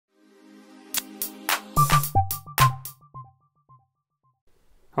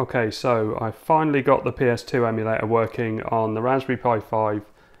Okay, so I finally got the PS2 emulator working on the Raspberry Pi 5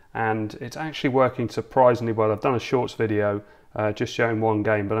 and it's actually working surprisingly well. I've done a shorts video just showing one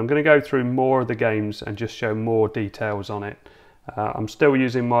game, but I'm going to go through more of the games and just show more details on it. I'm still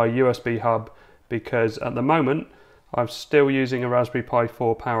using my USB hub because at the moment I'm still using a Raspberry Pi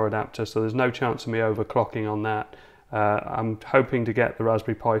 4 power adapter, so there's no chance of me overclocking on that. I'm hoping to get the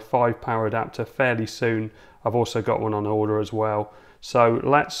Raspberry Pi 5 power adapter fairly soon. I've also got one on order as well. So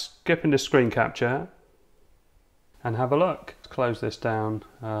let's skip into screen capture and have a look. Let's close this down.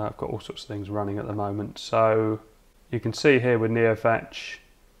 I've got all sorts of things running at the moment. So you can see here with NeoFetch,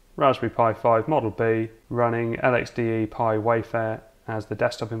 Raspberry Pi 5 Model B running LXDE Pi Wayfair as the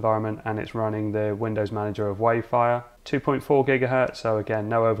desktop environment, and it's running the Windows Manager of Wayfire. 2.4 gigahertz, so again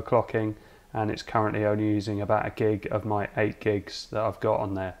no overclocking, and it's currently only using about a gig of my 8 gigs that I've got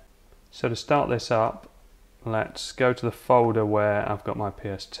on there. So to start this up, let's go to the folder where I've got my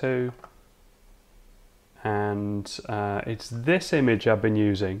PS2, and it's this image I've been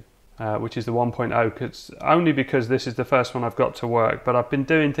using, which is the 1.0, only because this is the first one I've got to work, but I've been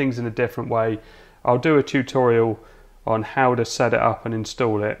doing things in a different way. I'll do a tutorial on how to set it up and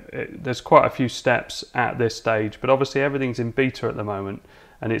install it. There's quite a few steps at this stage, but obviously everything's in beta at the moment,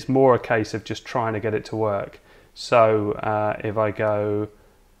 and it's more a case of just trying to get it to work. So if I go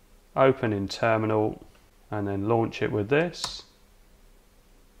open in terminal, and then launch it with this.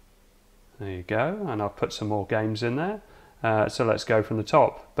 There you go, and I've put some more games in there. So let's go from the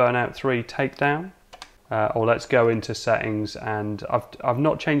top. Burnout 3 Takedown, or let's go into settings, and I've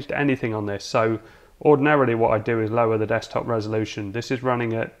not changed anything on this. So ordinarily what I do is lower the desktop resolution. This is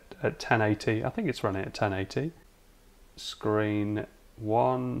running at 1080, I think it's running at 1080. Screen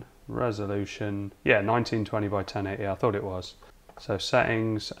 1, resolution, yeah, 1920 by 1080, I thought it was. So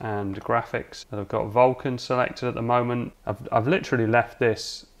settings and graphics. I've got Vulkan selected at the moment. I've literally left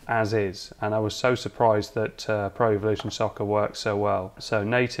this as is, and I was so surprised that Pro Evolution Soccer works so well. So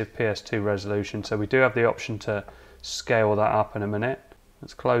native PS2 resolution, so we do have the option to scale that up in a minute.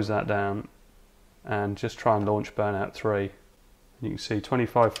 Let's close that down and just try and launch Burnout 3. You can see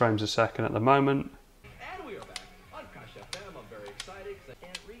 25 frames a second at the moment. And we are back on Crash FM. I'm very excited because I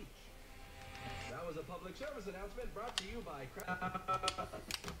can't reach. That was a public service announcement brought to you by Crash.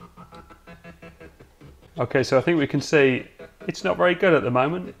 Okay, so I think we can see it's not very good at the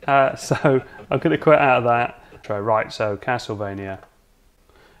moment, so I'm going to quit out of that. Right, so Castlevania.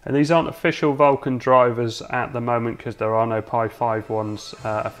 And these aren't official Vulkan drivers at the moment because there are no Pi 5 ones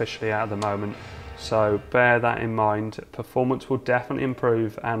officially out at the moment. So bear that in mind. Performance will definitely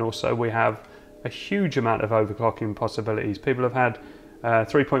improve, and also we have a huge amount of overclocking possibilities. People have had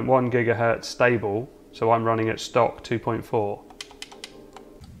 3.1 gigahertz stable, so I'm running at stock 2.4.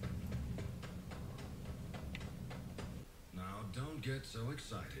 Now don't get so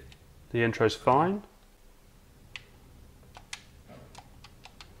excited. The intro's fine.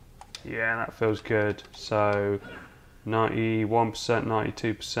 Yeah, that feels good. So 91%,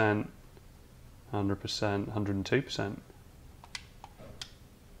 92%, 100%, 102%.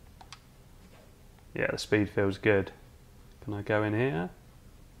 Yeah, the speed feels good. Can I go in here?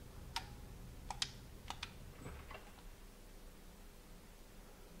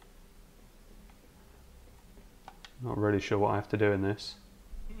 Not really sure what I have to do in this.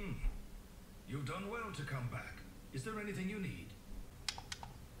 You've done well to come back. Is there anything you need?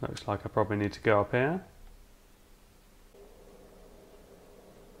 Looks like I probably need to go up here.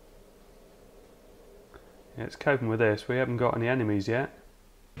 Yeah, it's coping with this. We haven't got any enemies yet.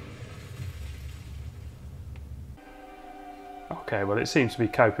 Okay, well it seems to be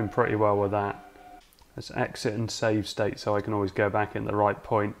coping pretty well with that. Let's exit and save state so I can always go back in the right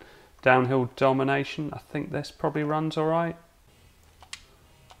point. Downhill domination, I think this probably runs alright.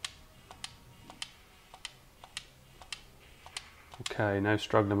 Okay, no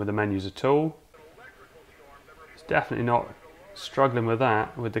struggling with the menus at all. It's definitely not struggling with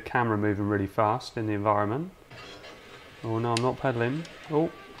that, with the camera moving really fast in the environment. Oh no, I'm not pedaling. Oh,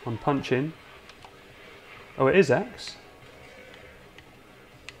 I'm punching. Oh, it is X.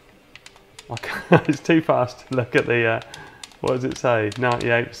 Okay, it's too fast to look at the, what does it say?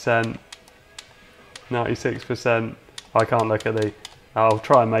 98%, 96%. I can't look at the, I'll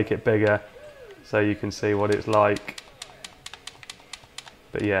try and make it bigger so you can see what it's like.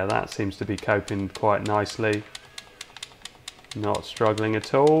 But yeah, that seems to be coping quite nicely. Not struggling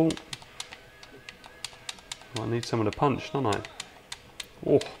at all. Well, I need someone to punch, don't I?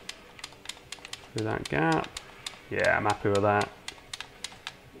 Oh, through that gap. Yeah, I'm happy with that.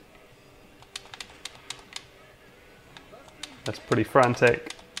 That's pretty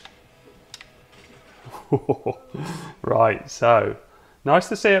frantic. Right, so Nice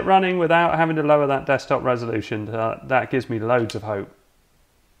to see it running without having to lower that desktop resolution. That gives me loads of hope.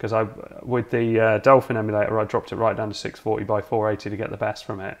 Because with the Dolphin emulator, I dropped it right down to 640 by 480 to get the best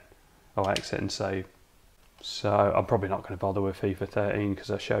from it. I'll exit and save. So I'm probably not going to bother with FIFA 13 because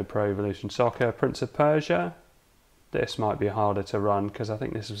I showed Pro Evolution Soccer. Prince of Persia. This might be harder to run because I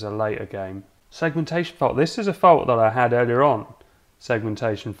think this was a later game. Segmentation fault. This is a fault that I had earlier on.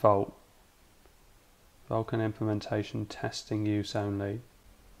 Segmentation fault. Vulkan implementation testing use only.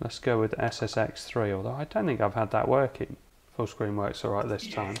 Let's go with SSX3, although I don't think I've had that working. Full screen works alright this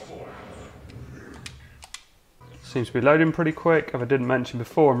time. Seems to be loading pretty quick. If I didn't mention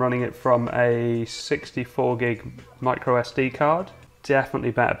before, I'm running it from a 64 gig micro SD card.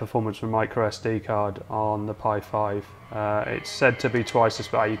 Definitely better performance from micro SD card on the Pi 5. It's said to be twice as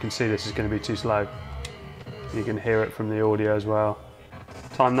fast. You can see this is going to be too slow. You can hear it from the audio as well.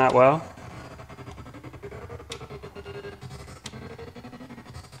 Timed that well.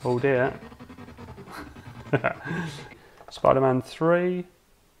 Oh dear. Spider-Man 3.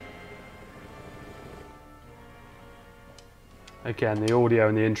 Again, the audio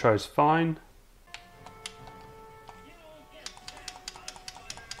and the intro is fine.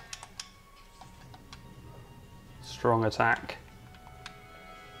 Strong attack.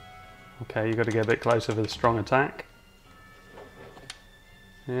 Okay, you've got to get a bit closer for the strong attack.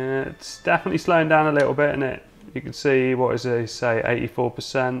 Yeah, it's definitely slowing down a little bit, isn't it? You can see, what does it say,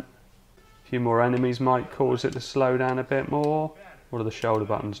 84%. A few more enemies might cause it to slow down a bit more. What do the shoulder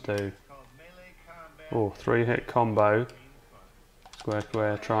buttons do? Oh, 3-hit combo. Square,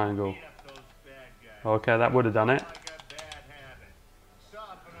 square, triangle. Okay, that would have done it.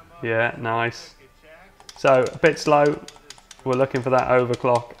 Yeah, nice. So, a bit slow. We're looking for that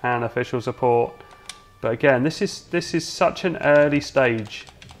overclock and official support. But again, this is such an early stage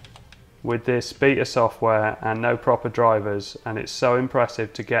with this beta software and no proper drivers, and it's so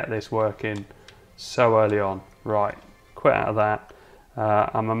impressive to get this working so early on. Right, quit out of that.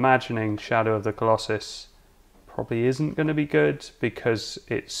 I'm imagining Shadow of the Colossus probably isn't going to be good because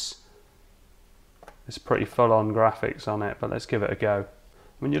it's pretty full-on graphics on it, but let's give it a go.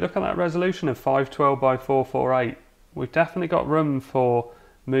 When you look at that resolution of 512 by 448, we've definitely got room for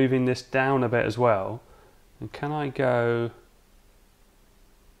moving this down a bit as well. And can I go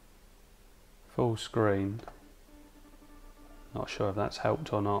full screen? Not sure if that's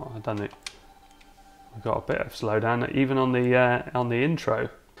helped or not. I don't think we've got a bit of slowdown even on the intro.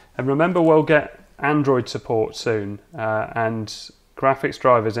 And remember, we'll get Android support soon, and graphics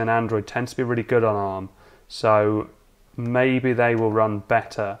drivers in Android tend to be really good on ARM. So maybe they will run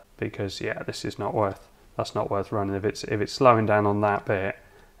better because yeah, this is not worth. That's not worth running if it's slowing down on that bit.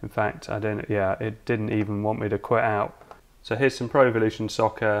 In fact, it didn't even want me to quit out. So here's some Pro Evolution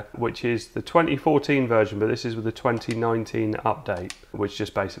Soccer, which is the 2014 version, but this is with the 2019 update, which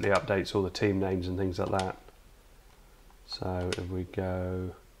just basically updates all the team names and things like that. So if we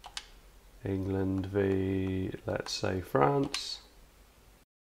go England v, let's say, France.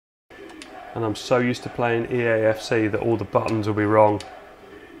 And I'm so used to playing EAFC that all the buttons will be wrong,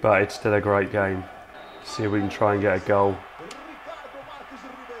 but it's still a great game. See if we can try and get a goal.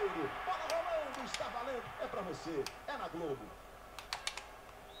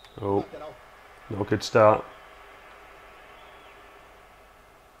 Oh, not a good start.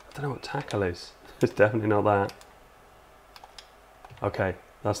 I don't know what tackle is. It's definitely not that. Okay,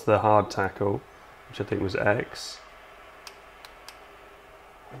 that's the hard tackle, which I think was X.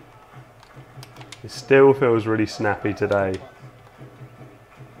 It still feels really snappy today.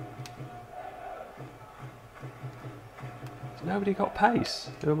 Has nobody got pace?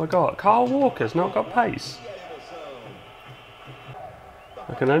 Who have I got? Carl Walker's not got pace.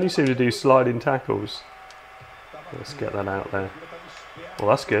 I can only seem to do sliding tackles. Let's get that out there. Well,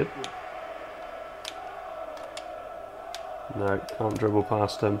 that's good. No, can't dribble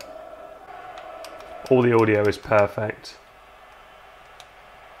past them. All the audio is perfect.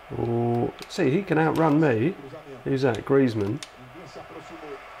 Ooh, see, he can outrun me. Who's that? Griezmann.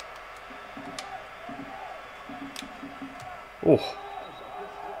 Oh,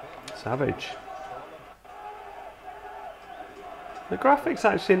 savage. The graphics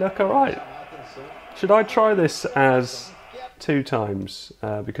actually look alright. Should I try this as 2 times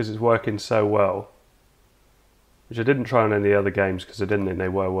because it's working so well? Which I didn't try on any other games because I didn't think they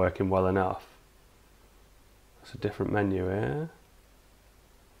were working well enough. That's a different menu here.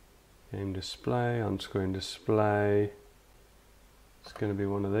 Game display, on-screen display. It's going to be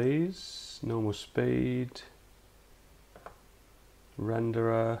one of these. Normal speed.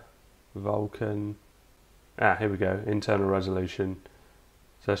 Renderer. Vulkan. Ah, here we go. Internal resolution.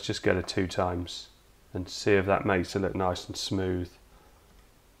 So let's just go to 2 times and see if that makes it look nice and smooth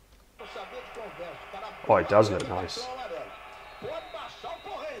Oh, it does look nice.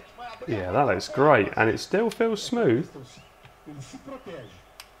 Yeah, that looks great, and it still feels smooth.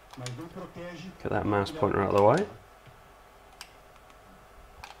 Get that mouse pointer out of the way.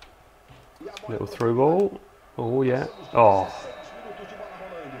 Little through ball. Oh yeah. Oh.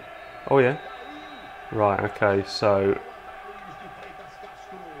 Oh yeah. Right, okay, so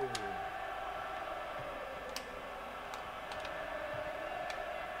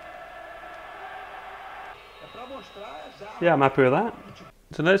yeah, I'm happy with that.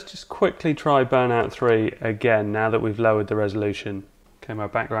 So let's just quickly try Burnout 3 again now that we've lowered the resolution. Okay, my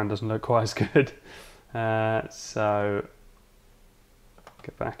background doesn't look quite as good. So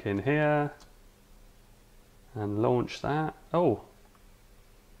get back in here and launch that. Oh,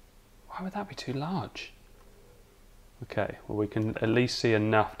 why would that be too large? Okay, well we can at least see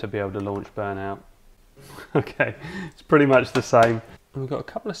enough to be able to launch Burnout. Okay, it's pretty much the same. And we've got a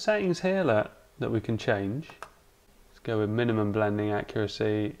couple of settings here that we can change. Let's go with minimum blending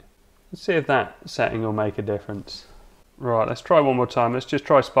accuracy. Let's see if that setting will make a difference. Right, let's try one more time. Let's just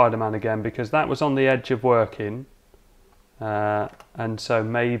try Spider-Man again, because that was on the edge of working. And so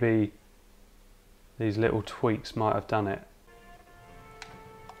maybe these little tweaks might have done it.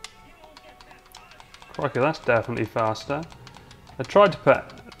 Crikey, that's definitely faster. I tried to put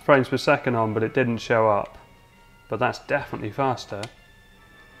frames per second on, but it didn't show up. But that's definitely faster.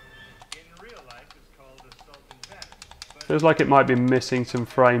 Feels like it might be missing some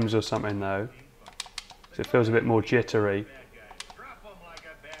frames or something though. It feels a bit more jittery.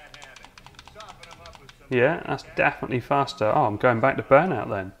 Yeah, that's definitely faster. Oh, I'm going back to Burnout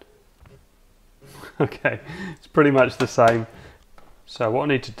then. Okay, it's pretty much the same. So what I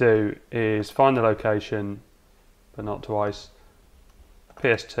need to do is find the location, but not twice.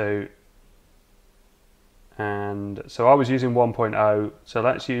 PS2. And so I was using 1.0, so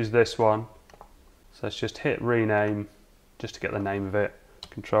let's use this one. So let's just hit rename, just to get the name of it.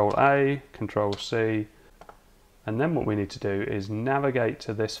 Control A, Control C. And then what we need to do is navigate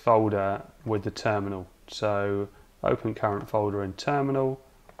to this folder with the terminal. So open current folder in terminal,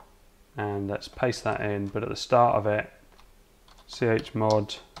 and let's paste that in, but at the start of it,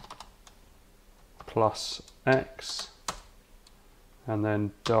 chmod +x, and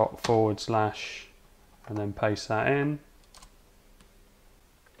then ./, and then paste that in.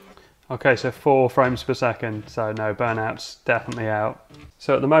 Okay, so 4 frames per second, so no, Burnout's definitely out.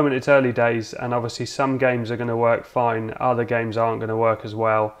 So at the moment it's early days, and obviously some games are going to work fine, other games aren't going to work as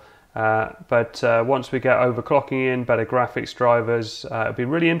well. But once we get overclocking in, better graphics drivers, it'll be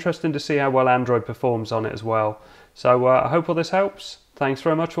really interesting to see how well Android performs on it as well. So I hope all this helps. Thanks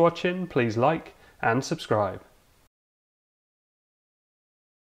very much for watching, please like and subscribe.